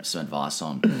some advice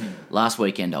on. Last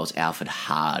weekend I was alphaed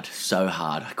hard, so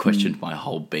hard I questioned my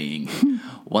whole being.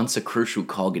 Once a crucial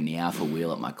cog in the alpha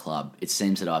wheel at my club, it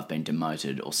seems that I've been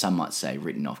demoted, or some might say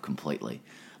written off completely.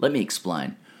 Let me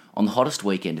explain. On the hottest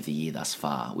weekend of the year thus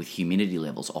far, with humidity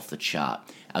levels off the chart,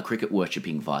 our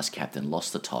cricket-worshipping vice-captain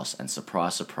lost the toss and,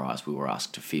 surprise, surprise, we were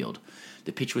asked to field.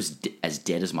 The pitch was as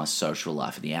dead as my social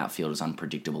life and the outfield as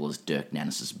unpredictable as Dirk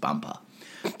Nannis's bumper.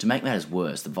 To make matters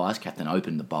worse, the vice-captain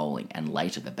opened the bowling and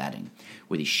later the batting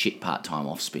with his shit part-time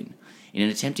off-spin. In an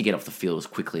attempt to get off the field as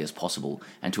quickly as possible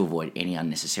and to avoid any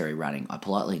unnecessary running, I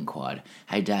politely inquired,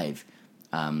 "Hey Dave,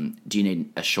 do you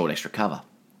need a short extra cover?"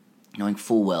 Knowing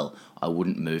full well I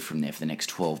wouldn't move from there for the next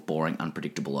 12 boring,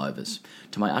 unpredictable overs.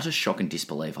 To my utter shock and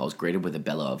disbelief, I was greeted with a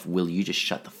bellow of, "Will you just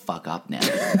shut the fuck up now?"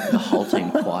 The whole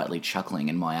team quietly chuckling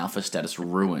and my alpha status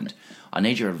ruined. I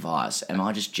need your advice. Am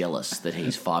I just jealous that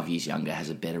he's 5 years younger, has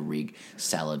a better rig,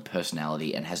 salad,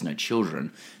 personality, and has no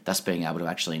children, thus being able to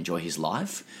actually enjoy his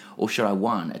life? Or should I,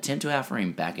 1, attempt to alpha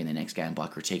him back in the next game by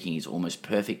critiquing his almost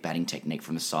perfect batting technique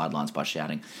from the sidelines by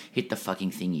shouting, "Hit the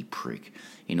fucking thing, you prick,"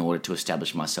 in order to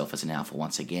establish myself as an alpha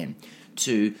once again?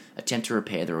 2, attempt to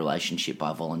repair the relationship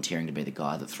by volunteering to be the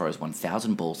guy that throws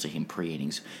 1,000 balls to him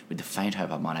pre-innings with the faint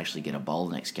hope I might actually get a bowl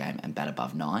next game and bat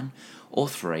above 9. Or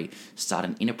 3, start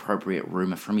an inappropriate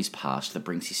rumour from his past that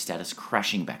brings his status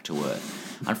crashing back to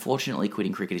earth. Unfortunately,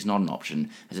 quitting cricket is not an option,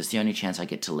 as it's the only chance I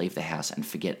get to leave the house and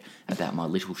forget about my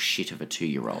little shit of a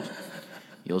 2-year-old.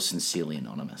 Yours sincerely,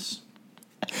 Anonymous.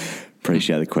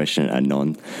 Appreciate the question,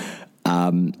 Anon.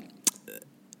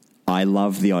 I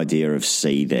love the idea of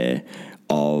C there,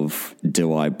 of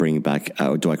do I bring back,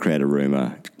 or do I create a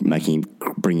rumour,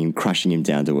 crushing him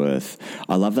down to earth?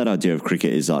 I love that idea of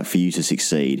cricket is like, for you to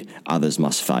succeed, others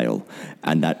must fail,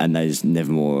 and that is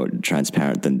never more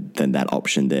transparent than that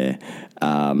option there.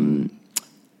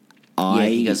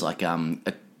 He goes like,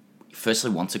 firstly,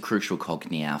 wants a crucial cog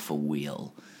in the alpha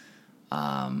wheel.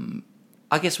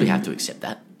 I guess we have to accept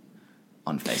that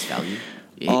on face value.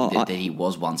 That he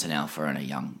was once an alpha and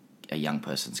a young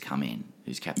person's come in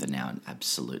who's captain now and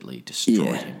absolutely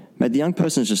destroyed him. Mate, the young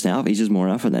person's just alpha. He's just more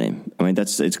alpha than him. I mean,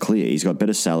 it's clear. He's got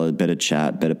better salad, better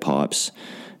chat, better pipes,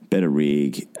 better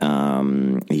rig.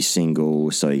 He's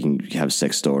single, so he can have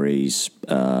sex stories.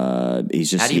 He's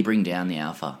just. How do you bring down the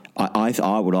alpha?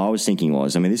 What I was thinking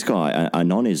was, I mean, this guy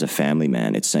Anon is a family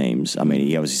man. It seems. I mean,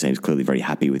 he obviously seems clearly very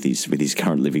happy with his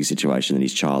current living situation and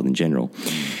his child in general.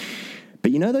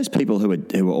 But you know those people who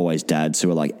are always dads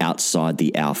who are like outside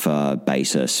the alpha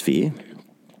beta sphere,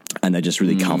 and they're just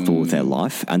really comfortable with their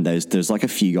life. And there's like a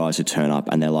few guys who turn up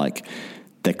and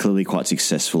they're clearly quite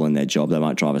successful in their job. They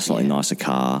might drive a slightly nicer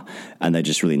car, and they're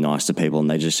just really nice to people, and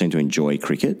they just seem to enjoy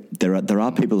cricket. There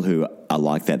are people who are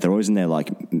like that. They're always in their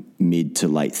like mid to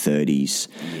late 30s.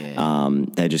 Yeah.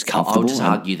 They're just comfortable. I'll just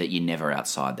argue that you're never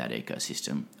outside that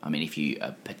ecosystem. I mean, if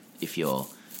you're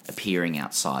appearing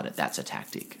outside it, that's a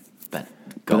tactic.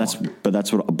 But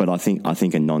I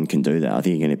think Anon can do that. I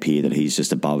think he can appear that he's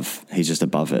just above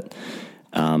it.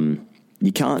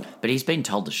 You can't. But he's been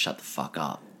told to shut the fuck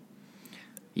up.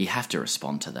 You have to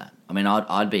respond to that. I mean,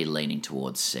 I'd be leaning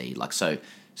towards C. Like so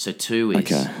 2 is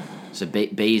okay. So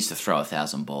B is to throw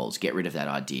 1,000 balls. Get rid of that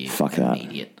idea. Fuck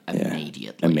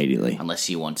immediately. Unless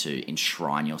you want to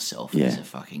enshrine yourself as a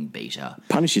fucking beta.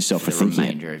 Punish yourself for the thinking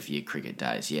remainder of your cricket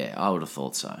days. Yeah, I would have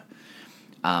thought so.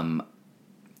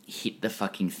 Hit the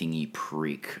fucking thing, you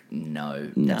prick. No,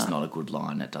 that's not a good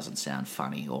line. That doesn't sound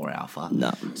funny or alpha.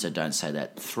 No. So don't say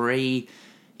that. 3,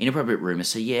 inappropriate rumours.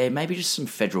 So yeah, maybe just some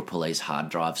federal police hard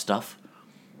drive stuff.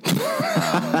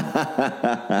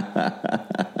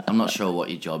 I'm not sure what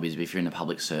your job is, but if you're in the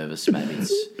public service, maybe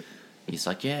it's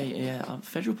like,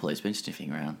 federal police been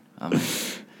sniffing around.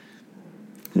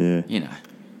 You know,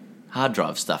 hard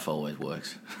drive stuff always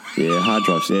works. Yeah, hard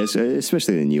drives,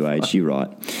 especially in the new age, you're right.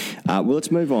 Well,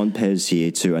 let's move on, Pez,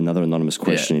 here to another anonymous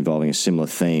question involving a similar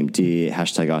theme. Dear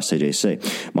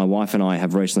 #RCGC, my wife and I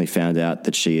have recently found out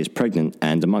that she is pregnant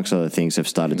and, amongst other things, have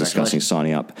started discussing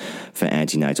signing up for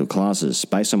antenatal classes.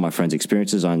 Based on my friend's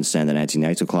experiences, I understand that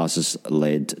antenatal classes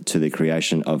led to the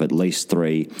creation of at least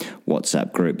 3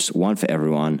 WhatsApp groups, one for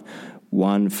everyone,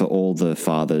 one for all the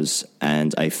fathers,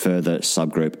 and a further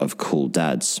subgroup of cool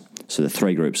dads. So the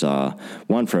 3 groups are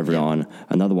one for everyone,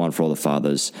 another one for all the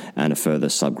fathers, and a further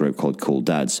subgroup called Cool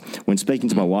Dads. When speaking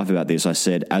to my wife about this, I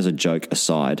said, as a joke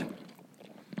aside,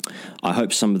 I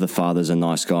hope some of the fathers are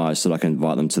nice guys so that I can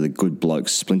invite them to the Good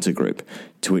Blokes splinter group,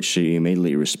 to which she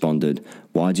immediately responded,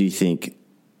 why do you think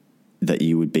that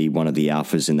you would be one of the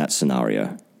alphas in that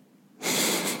scenario?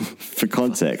 For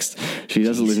context, she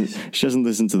doesn't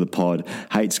listen to the pod,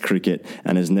 hates cricket,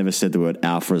 and has never said the word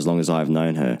alpha as long as I've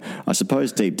known her. I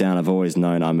suppose deep down I've always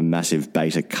known I'm a massive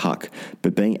beta cuck,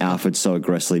 but being alphaed so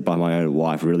aggressively by my own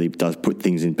wife really does put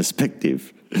things in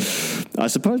perspective. I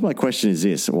suppose my question is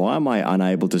this: why am I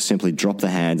unable to simply drop the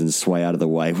hands and sway out of the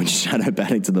way when shadow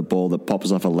batting to the ball that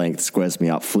pops off a length, squares me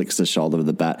up, flicks the shoulder of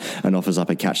the bat, and offers up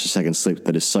a catch to second slip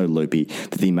that is so loopy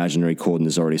that the imaginary cordon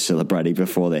is already celebrating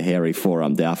before the hairy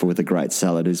forearmed alpha with a great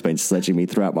salad who's been sledging me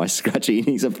throughout my scratchy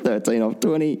innings of 13 off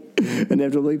 20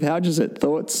 inevitably pouches it.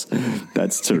 Thoughts?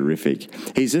 That's terrific.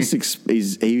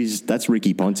 He's that's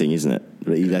Ricky Ponting, isn't it?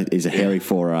 He's a hairy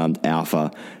four-armed alpha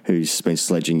who's been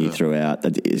sledging you throughout.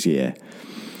 That is,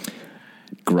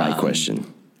 great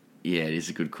question. Yeah, it is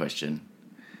a good question.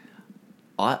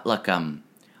 I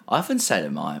often say to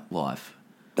my wife,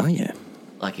 oh yeah,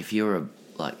 like if you're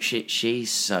she's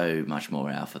so much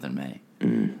more alpha than me.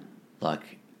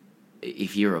 Like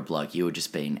if you're a bloke, you would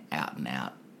just be an out and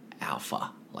out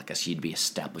alpha. Like you'd be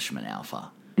establishment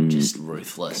alpha, just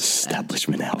ruthless,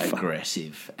 establishment alpha,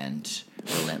 aggressive and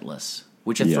relentless.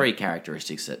 Which are 3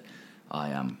 characteristics that I,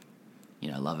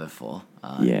 love her for.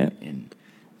 In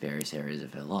various areas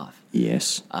of her life.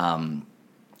 Yes.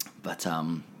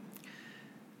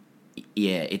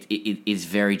 It is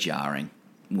very jarring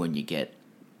when you get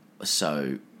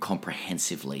so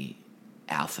comprehensively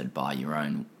alphaed by your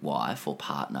own wife or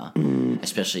partner,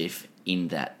 especially if in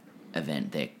that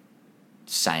event they're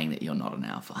saying that you're not an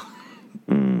alpha.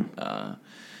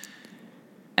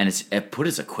 And it's put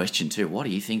as a question too. What do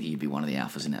you think that you'd be one of the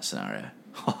alphas in that scenario?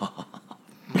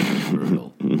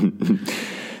 Brutal.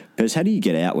 Because how do you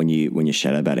get out when you're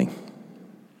shadow batting?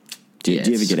 Do you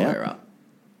ever get out?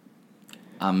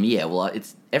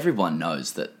 It's everyone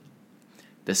knows that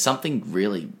there's something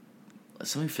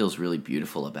feels really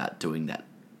beautiful about doing that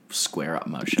square up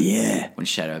motion. Yeah. When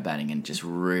shadow batting and just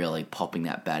really popping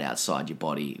that bat outside your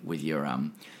body with your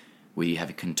where you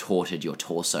have contorted your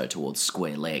torso towards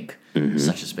square leg,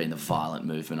 such as being the violent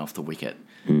movement off the wicket,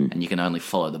 and you can only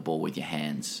follow the ball with your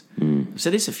hands. I've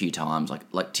said this a few times.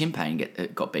 Like Tim Payne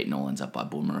got beaten all ends up by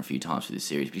Bulmer a few times for this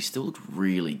series, but he still looked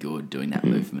really good doing that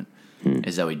movement,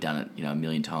 as though he'd done it, a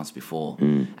million times before.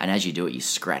 And as you do it, you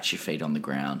scratch your feet on the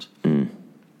ground.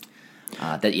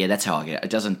 That's how I get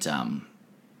it.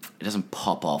 It doesn't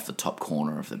pop off the top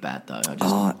corner of the bat, though.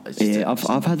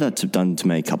 I've had that done to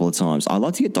me a couple of times. I'd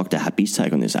like to get Dr. Happy's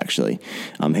take on this, actually.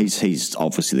 He's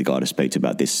obviously the guy to speak to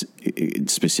about this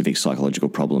specific psychological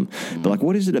problem. But,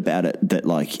 what is it about it that,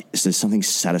 is there something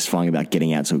satisfying about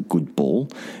getting out to a good ball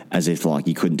as if,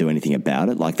 you couldn't do anything about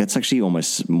it? That's actually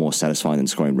almost more satisfying than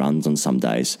scoring runs on some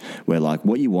days where,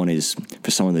 what you want is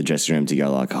for someone in the dressing room to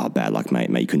go, oh, bad luck,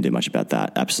 mate, you couldn't do much about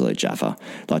that. Absolute Jaffa.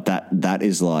 That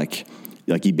is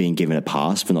you being given a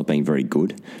pass for not being very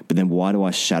good. But then why do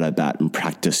I shadow bat and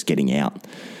practice getting out?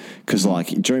 Because,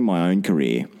 during my own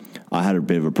career, I had a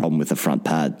bit of a problem with the front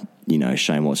pad,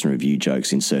 Shane Watson review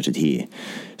jokes inserted here.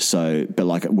 So, but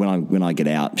when I get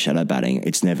out shadow batting,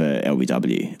 it's never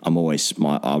LBW. I'm always,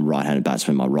 I'm right-handed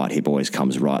batsman, my right hip always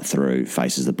comes right through,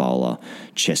 faces the bowler,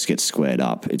 chest gets squared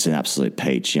up. It's an absolute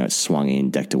peach, it's swung in,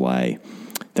 decked away.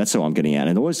 That's how I'm getting out.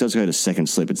 And it always does go to second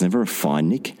slip. It's never a fine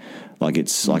nick.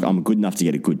 I'm good enough to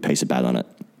get a good piece of bat on it.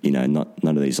 None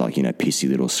of these pissy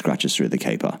little scratches through the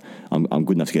keeper. I'm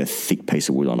good enough to get a thick piece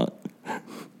of wood on it.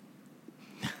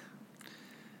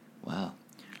 Wow.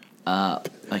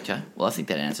 Okay. Well, I think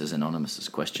that answers Anonymous's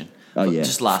question. Oh, yeah.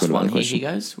 Just last one. Here he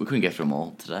goes. We couldn't get through them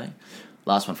all today.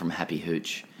 Last one from Happy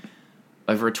Hooch.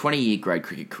 Over a 20-year grade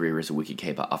cricket career as a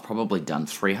wicketkeeper, I've probably done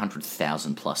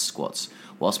 300,000 plus squats.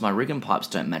 Whilst my rig and pipes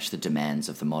don't match the demands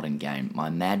of the modern game, my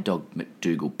Mad Dog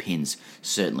McDougall pins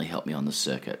certainly help me on the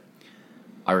circuit.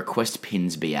 I request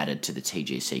pins be added to the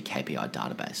TGC KPI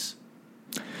database.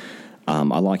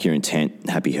 I like your intent,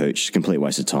 Happy Hooch. Complete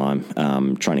waste of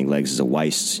time. Training legs is a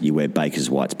waste. You wear Baker's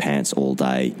White's pants all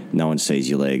day. No one sees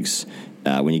your legs.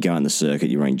 When you go on the circuit,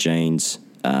 you're wearing jeans.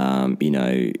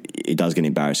 It does get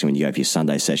embarrassing when you go for your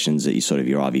Sunday sessions at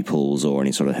your Ivy pools or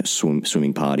any sort of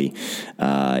swimming party,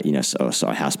 so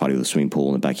a house party with a swimming pool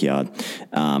in the backyard,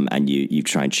 and you've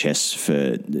trained chess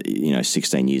for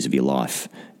 16 years of your life.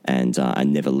 And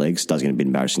never legs. Does get a bit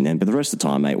embarrassing then. But the rest of the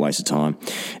time, mate, waste of time.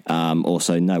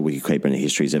 Also, no wicketkeeper in the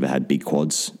history has ever had big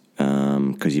quads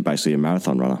because you're basically a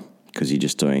marathon runner because you're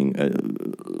just doing a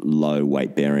low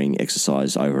weight bearing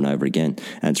exercise over and over again.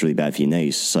 And it's really bad for your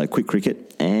knees. So quick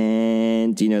cricket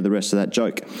and the rest of that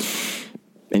joke.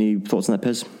 Any thoughts on that,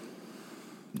 Pez?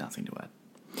 Nothing to add.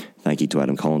 Thank you to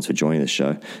Adam Collins for joining the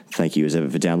show. Thank you as ever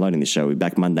for downloading the show. We'll be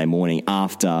back Monday morning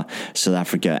after South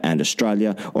Africa and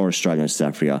Australia, or Australia and South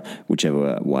Africa,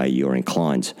 whichever way you're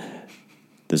inclined.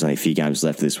 There's only a few games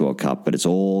left of this World Cup, but it's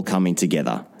all coming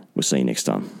together. We'll see you next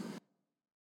time.